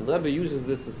 And the Rebbe uses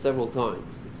this several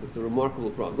times. It's a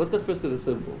remarkable problem. Let's get first to the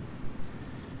simple.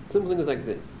 Simple thing is like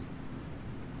this.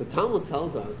 The Talmud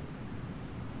tells us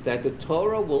that the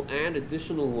Torah will add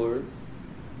additional words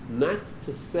not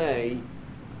to say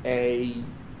an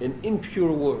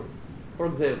impure word. For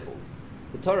example,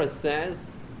 the Torah says,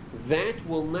 that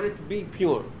will not be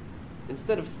pure.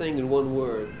 Instead of saying in one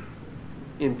word,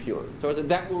 impure. The Torah says,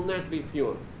 that will not be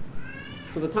pure.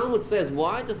 So the Talmud says,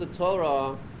 why does the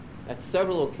Torah at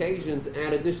several occasions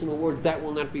add additional words, that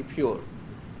will not be pure.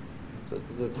 So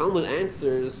the Talmud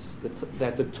answers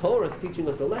that the Torah is teaching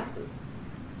us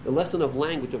a lesson of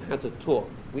language, of how to talk.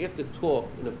 We have to talk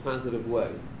in a positive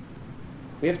way.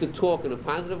 We have to talk in a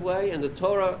positive way, and the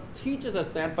Torah teaches us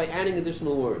that by adding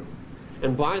additional words.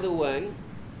 And by the way,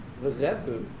 the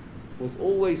Rebbe was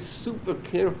always super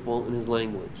careful in his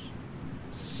language.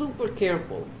 Super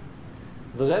careful.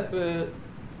 The Rebbe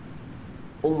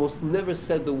almost never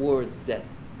said the words death,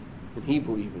 in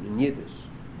Hebrew even, in Yiddish.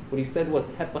 What he said was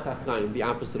hepach hachayim, the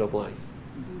opposite of life.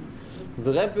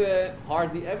 The Rebbe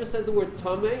hardly ever said the word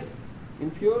tameh,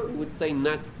 impure. He would say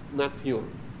not pure.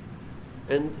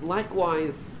 And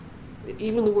likewise,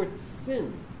 even the word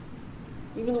sin,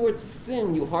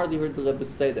 you hardly heard the Rebbe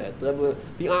say that. The Rebbe,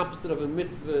 the opposite of a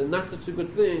mitzvah, not such a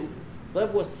good thing. The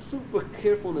Rebbe was super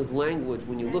careful in his language.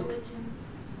 When you look,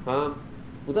 the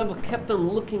Rebbe kept on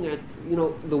looking at,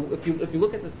 if you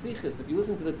look at the sichos, if you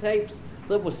listen to the tapes,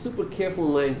 the Rebbe was super careful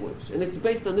in language, and it's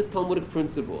based on this Talmudic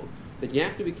principle that you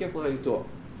have to be careful how you talk.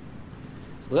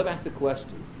 So the Rebbe asked a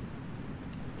question.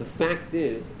 The fact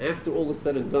is, after all is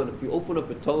said and done, if you open up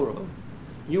a Torah,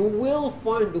 you will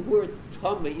find the words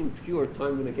tameh, impure,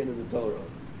 time and again in the Torah.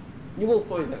 You will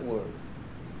find that word.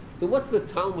 So what's the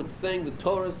Talmud saying? The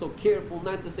Torah is so careful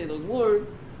not to say those words.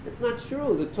 It's not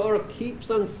true. The Torah keeps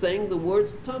on saying the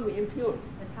words tameh, impure.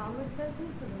 The Talmud says this,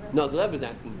 or the Rebbe? No, the Rebbe is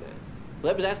asking that.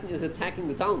 The Rebbe is attacking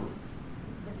the Talmud.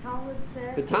 The Talmud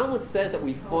says... The Talmud says that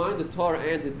we find the Torah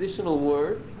adds additional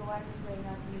words,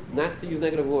 not to use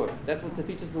negative words. That's what to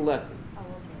teach us in the lesson. Oh,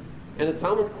 okay. And the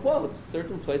Talmud quotes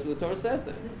certain places where the Torah says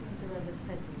that. Listen to Rebbe's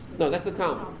Petrish. No, that's the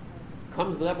Talmud.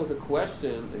 Comes the Rebbe with a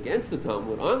question against the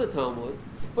Talmud, on the Talmud,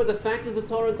 but the fact is the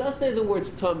Torah does say the words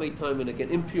tameh, time and again,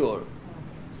 impure.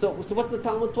 So what's the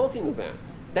Talmud talking about?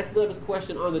 That's the Rebbe's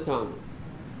question on the Talmud.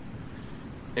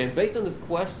 And based on this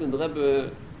question, the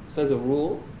Rebbe says a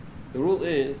rule. The rule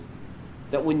is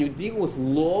that when you deal with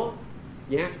law,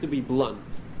 you have to be blunt.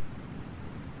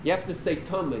 You have to say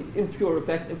tameh, impure,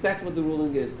 if that's what the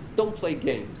ruling is. Don't play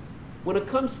games. When it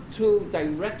comes to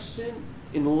direction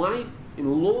in life,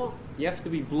 in law, you have to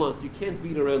be blunt. You can't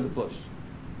beat around the bush.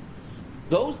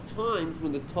 Those times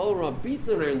when the Torah beats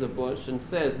around the bush and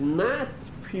says not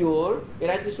pure,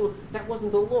 that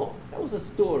wasn't the law. That was a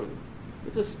story.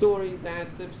 It's a story that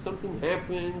if something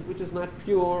happened which is not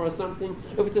pure or something,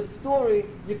 if it's a story,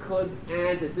 you could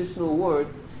add additional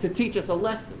words to teach us a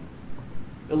lesson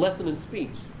in speech.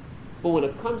 But when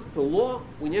it comes to law,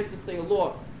 when you have to say a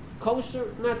law,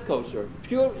 kosher, not kosher,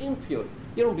 pure, impure,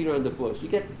 you don't beat around the bush. You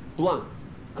get blunt.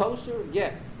 Kosher,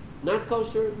 yes. Not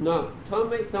kosher, no.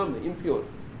 Tameh, impure.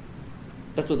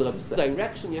 That's what the Rebbe says.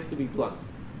 Direction, you have to be blunt.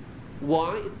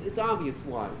 Why? It's obvious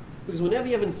why. Because whenever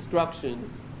you have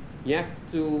instructions, you have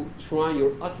to try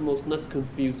your utmost not to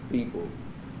confuse people.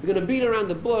 If you're going to beat around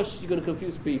the bush, you're going to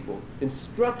confuse people.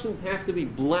 Instructions have to be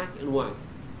black and white.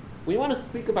 When you want to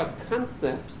speak about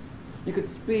concepts, you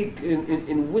could speak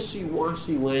in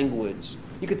wishy-washy language.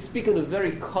 You could speak in a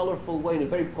very colorful way, in a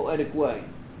very poetic way.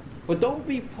 But don't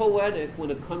be poetic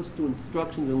when it comes to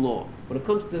instructions in law. When it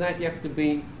comes to that, you have to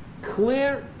be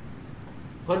clear,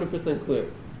 100% clear.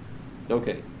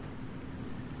 Okay.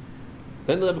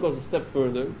 Then the Rebbe goes a step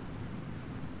further,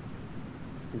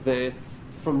 that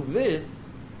from this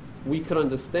we could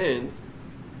understand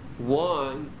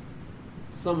why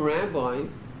some rabbis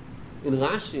in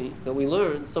Rashi that we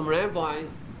learned, some rabbis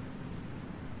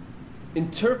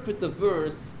interpret the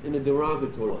verse in a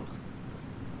derogatory way.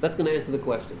 That's going to answer the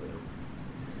question now.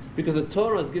 Because the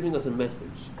Torah is giving us a message.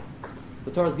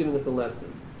 The Torah is giving us a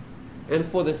lesson. And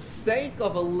for the sake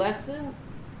of a lesson,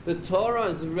 the Torah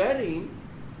is ready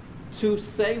to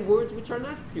say words which are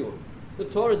not pure. The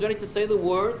Torah is ready to say the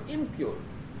word impure.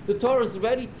 The Torah is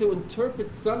ready to interpret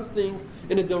something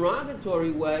in a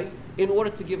derogatory way in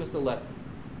order to give us a lesson.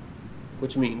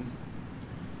 Which means,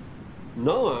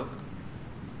 Noah,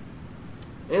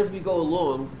 as we go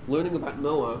along learning about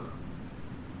Noah,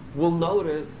 we'll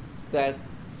notice that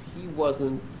he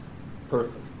wasn't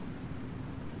perfect.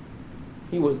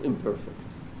 He was imperfect.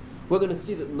 We're going to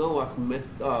see that Noah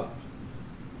messed up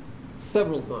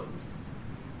several times.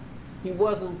 He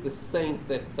wasn't the saint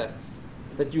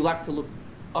that you like to look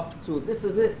up to. This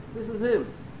is it. This is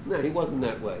him. No, he wasn't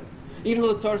that way. Even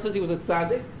though the Torah says he was a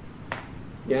tzaddik,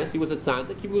 yes, he was a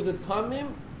tzaddik. He was a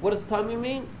tamim. What does tamim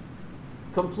mean?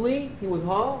 Complete. He was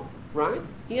whole, right?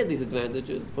 He had these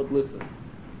advantages, but listen,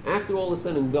 after all is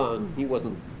said and done, he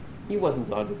wasn't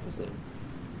 100%.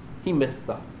 He messed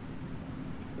up.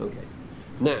 Okay.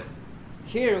 Now,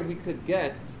 here we could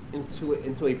get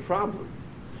into a problem.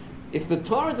 If the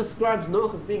Torah describes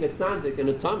Noach as being a tzaddik and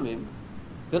a tamim,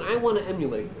 then I want to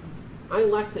emulate him. I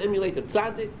like to emulate a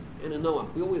tzaddik and a Noah.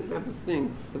 We always have this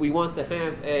thing that we want to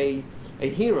have a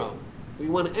hero. We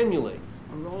want to emulate.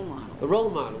 A role model. A role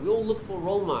model. We all look for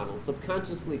role models,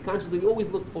 subconsciously, consciously. We always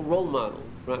look for role models,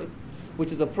 right?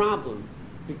 Which is a problem,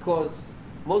 because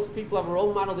most people have a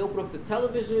role model. They open up the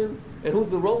television, and who's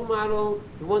the role model?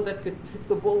 The one that could hit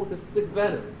the ball with a stick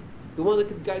better. The one that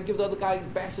could give the other guy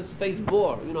bash his face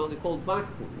bore. You know, they call it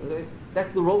boxing.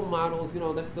 That's the role models. You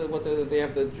know, that's they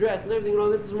have the dress and everything. You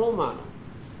know, that's the role model.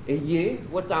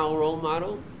 And what's our role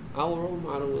model? Our role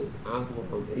model is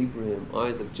Abraham, Abraham,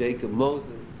 Isaac, Jacob, Moses.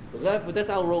 But that's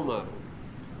our role model.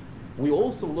 We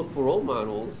also look for role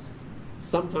models,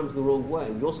 sometimes the wrong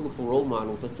way. We also look for role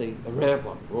models, let's say a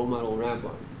rabbi, role model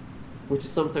rabbi, which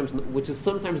is sometimes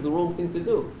the wrong thing to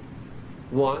do.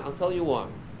 Why? I'll tell you why.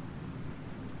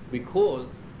 Because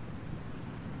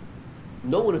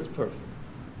no one is perfect.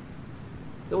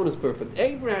 No one is perfect.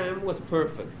 Abraham was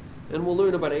perfect, and we'll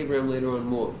learn about Abraham later on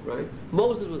more, right?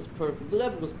 Moses was perfect. The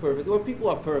Rebbe was perfect. There were people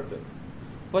who are perfect.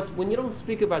 But when you don't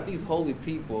speak about these holy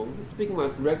people, you're speaking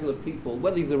about regular people,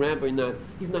 whether he's a rabbi or not,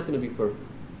 he's not going to be perfect.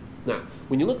 Now,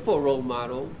 when you look for a role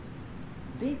model,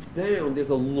 deep down there's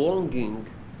a longing,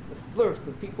 a thirst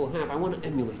that people have. I want to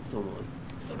emulate someone.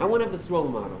 I want to have this role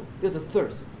model. There's a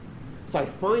thirst. So I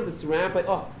find this rabbi,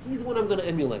 he's the one I'm going to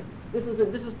emulate. This is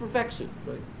him. This is perfection,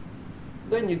 right?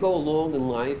 Then you go along in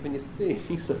life and you see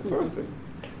he's so perfect.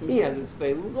 He has his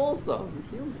failings also.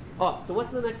 So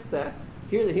what's the next step?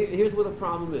 Here's where the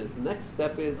problem is. The next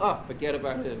step is, forget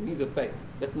about him. He's a fake.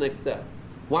 That's the next step.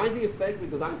 Why is he a fake?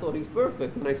 Because I thought he's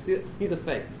perfect, and I see it, he's a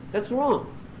fake. That's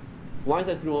wrong. Why is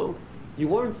that wrong? You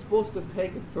weren't supposed to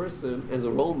take a person as a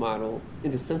role model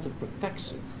in the sense of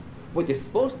perfection. What you're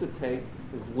supposed to take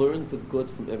is learn the good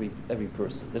from every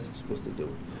person. That's what you're supposed to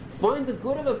do. Find the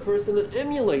good of a person and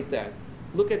emulate that.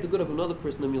 Look at the good of another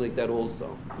person, emulate that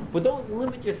also. But don't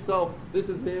limit yourself. This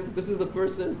is him, this is the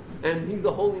person, and he's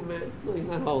the holy man. No, he's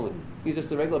not holy. He's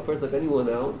just a regular person like anyone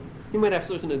else. He might have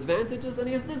certain advantages, and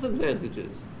he has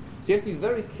disadvantages. So you have to be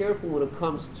very careful when it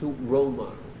comes to role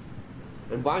models.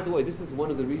 And by the way, this is one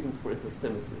of the reasons for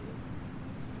anti-Semitism.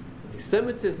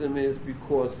 Anti-Semitism is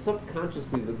because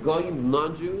subconsciously the Goyim,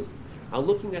 non-Jews, are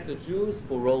looking at the Jews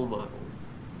for role models.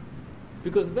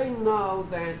 Because they know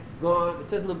that God, it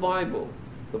says in the Bible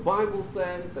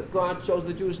says that God chose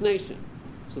the Jewish nation.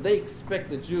 So they expect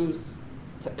the Jews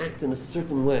to act in a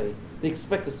certain way. They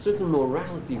expect a certain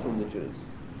morality from the Jews.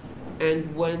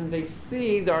 And when they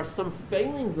see there are some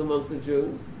failings amongst the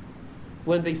Jews,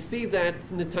 when they see that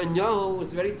Netanyahu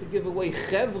was ready to give away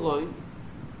Hebron,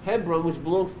 which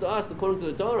belongs to us according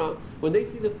to the Torah, when they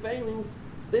see the failings,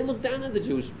 they look down at the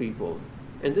Jewish people.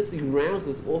 And this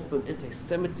arouses often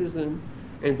anti-Semitism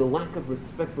and the lack of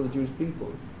respect for the Jewish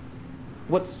people.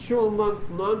 What's true amongst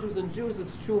non-Jews and Jews is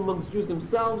true amongst Jews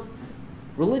themselves.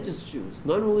 Religious Jews,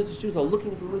 non-religious Jews are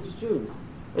looking for religious Jews,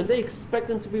 and they expect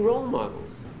them to be role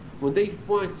models. When they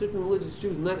find certain religious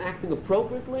Jews not acting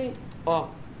appropriately,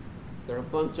 they're a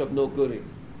bunch of no goodies.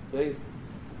 They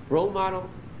role model.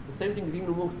 The same thing is even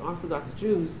amongst Orthodox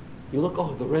Jews. You look,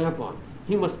 the rabbi,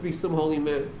 he must be some holy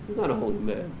man. He's not a holy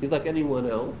man. He's like anyone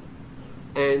else.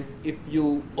 And if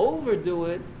you overdo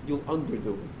it, you'll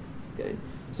underdo it. Okay?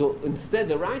 So instead,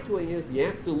 the right way is you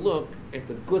have to look at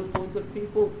the good points of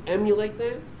people, emulate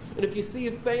that, and if you see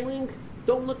a failing,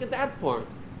 don't look at that part.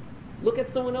 Look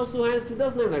at someone else who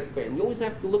doesn't have that failing. You always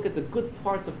have to look at the good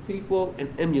parts of people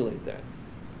and emulate that.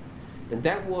 And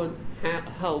that would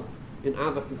help in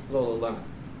Avas Yisrael a lot.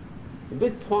 A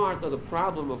big part of the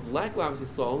problem of lack of Avas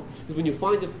Yisrael is when you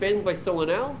find a failing by someone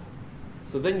else,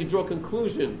 so then you draw a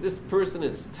conclusion, this person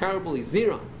is terribly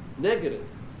zero, negative.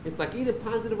 It's like either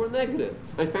positive or negative.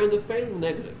 I found a failing,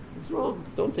 negative. It's wrong.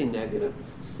 Don't say negative.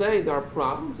 Say there are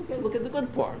problems. Okay, look at the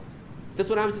good part. That's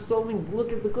what Avas Yisrael means.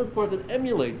 Look at the good parts and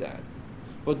emulate that.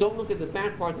 But don't look at the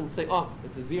bad parts and say,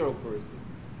 it's a zero person.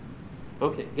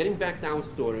 Okay, getting back to our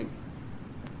story.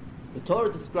 The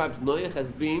Torah describes Noach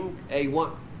as being a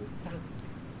what? He's a tzaddik.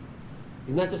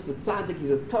 He's not just a tzaddik,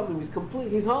 he's a tumim, he's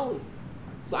complete, he's holy.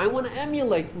 So I want to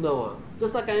emulate Noah.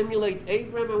 Just like I emulate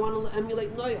Abraham, I want to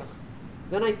emulate Noach.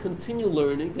 Then I continue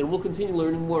learning, and we'll continue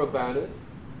learning more about it,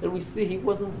 and we see he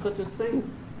wasn't such a saint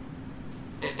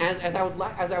as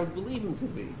I would believe him to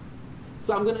be.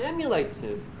 So I'm going to emulate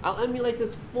him. I'll emulate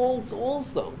his faults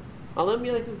also. I'll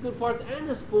emulate his good parts and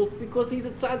his faults because he's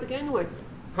a tzaddik anyway.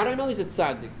 How do I know he's a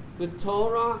tzaddik? The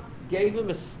Torah gave him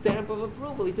a stamp of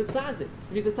approval. He's a tzaddik.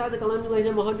 If he's a tzaddik, I'll emulate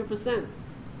him 100%.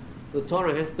 The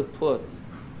Torah has to put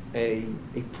a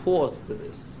pause to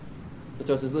this. The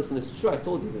Torah says, listen, it's true, I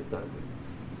told you he's a tzaddik.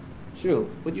 True.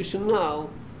 But you should know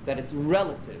that it's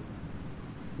relative.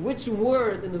 Which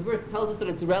word in the verse tells us that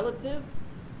it's relative?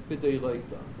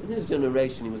 B'deiraisa. In his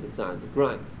generation, he was a tzaddik,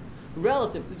 right?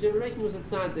 Relative to generation, he was a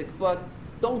tzaddik, but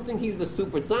don't think he's the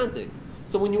super tzaddik.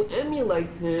 So when you emulate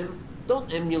him,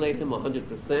 don't emulate him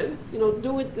 100%. You know,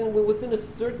 do it within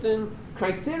a certain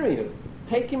criteria.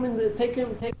 Take him.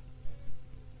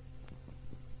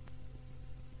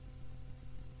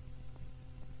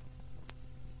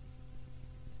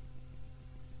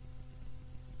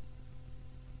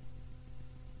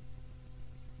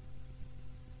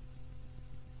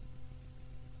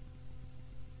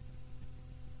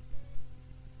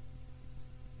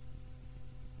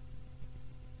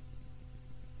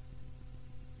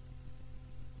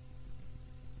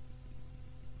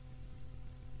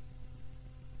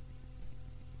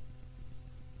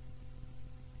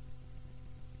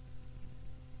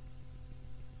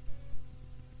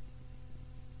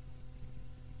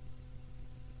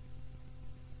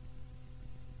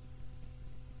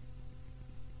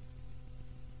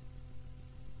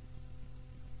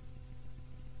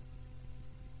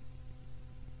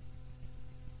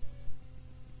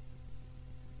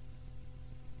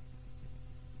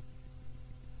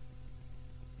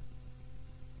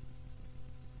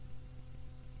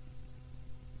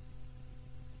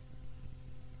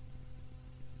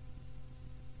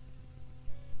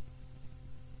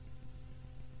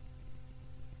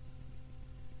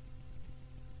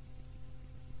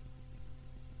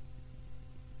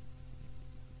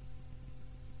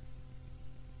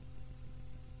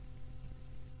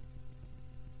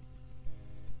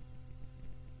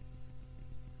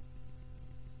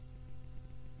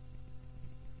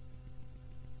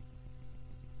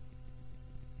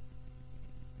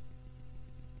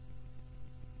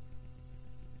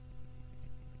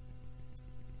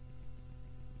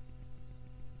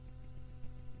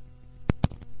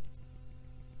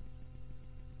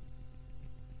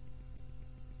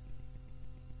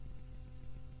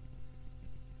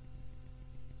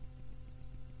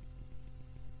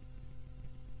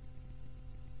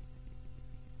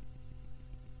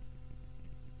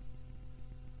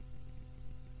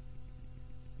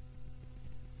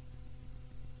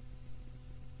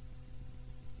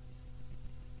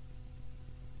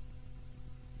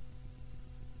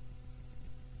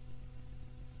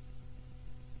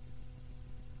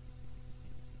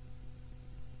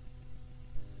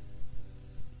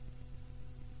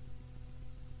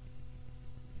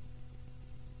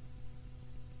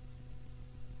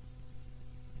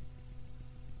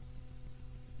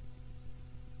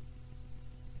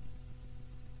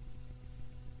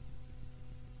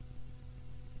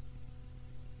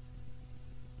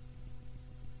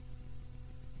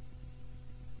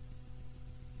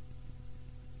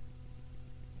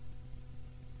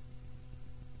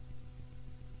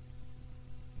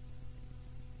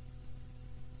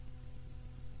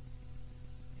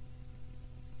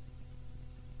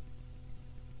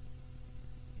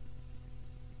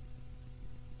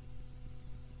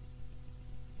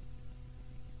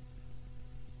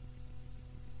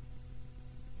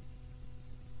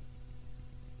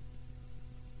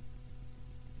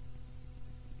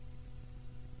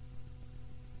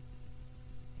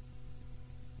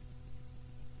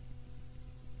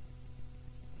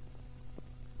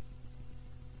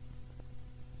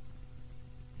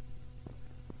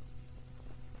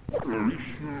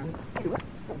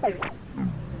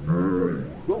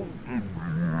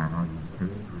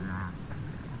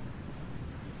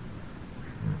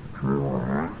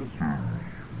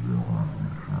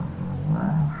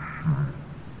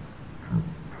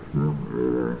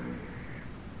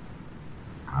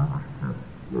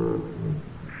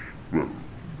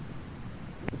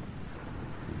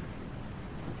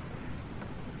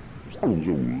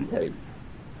 Hey,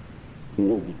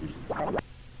 what would you say?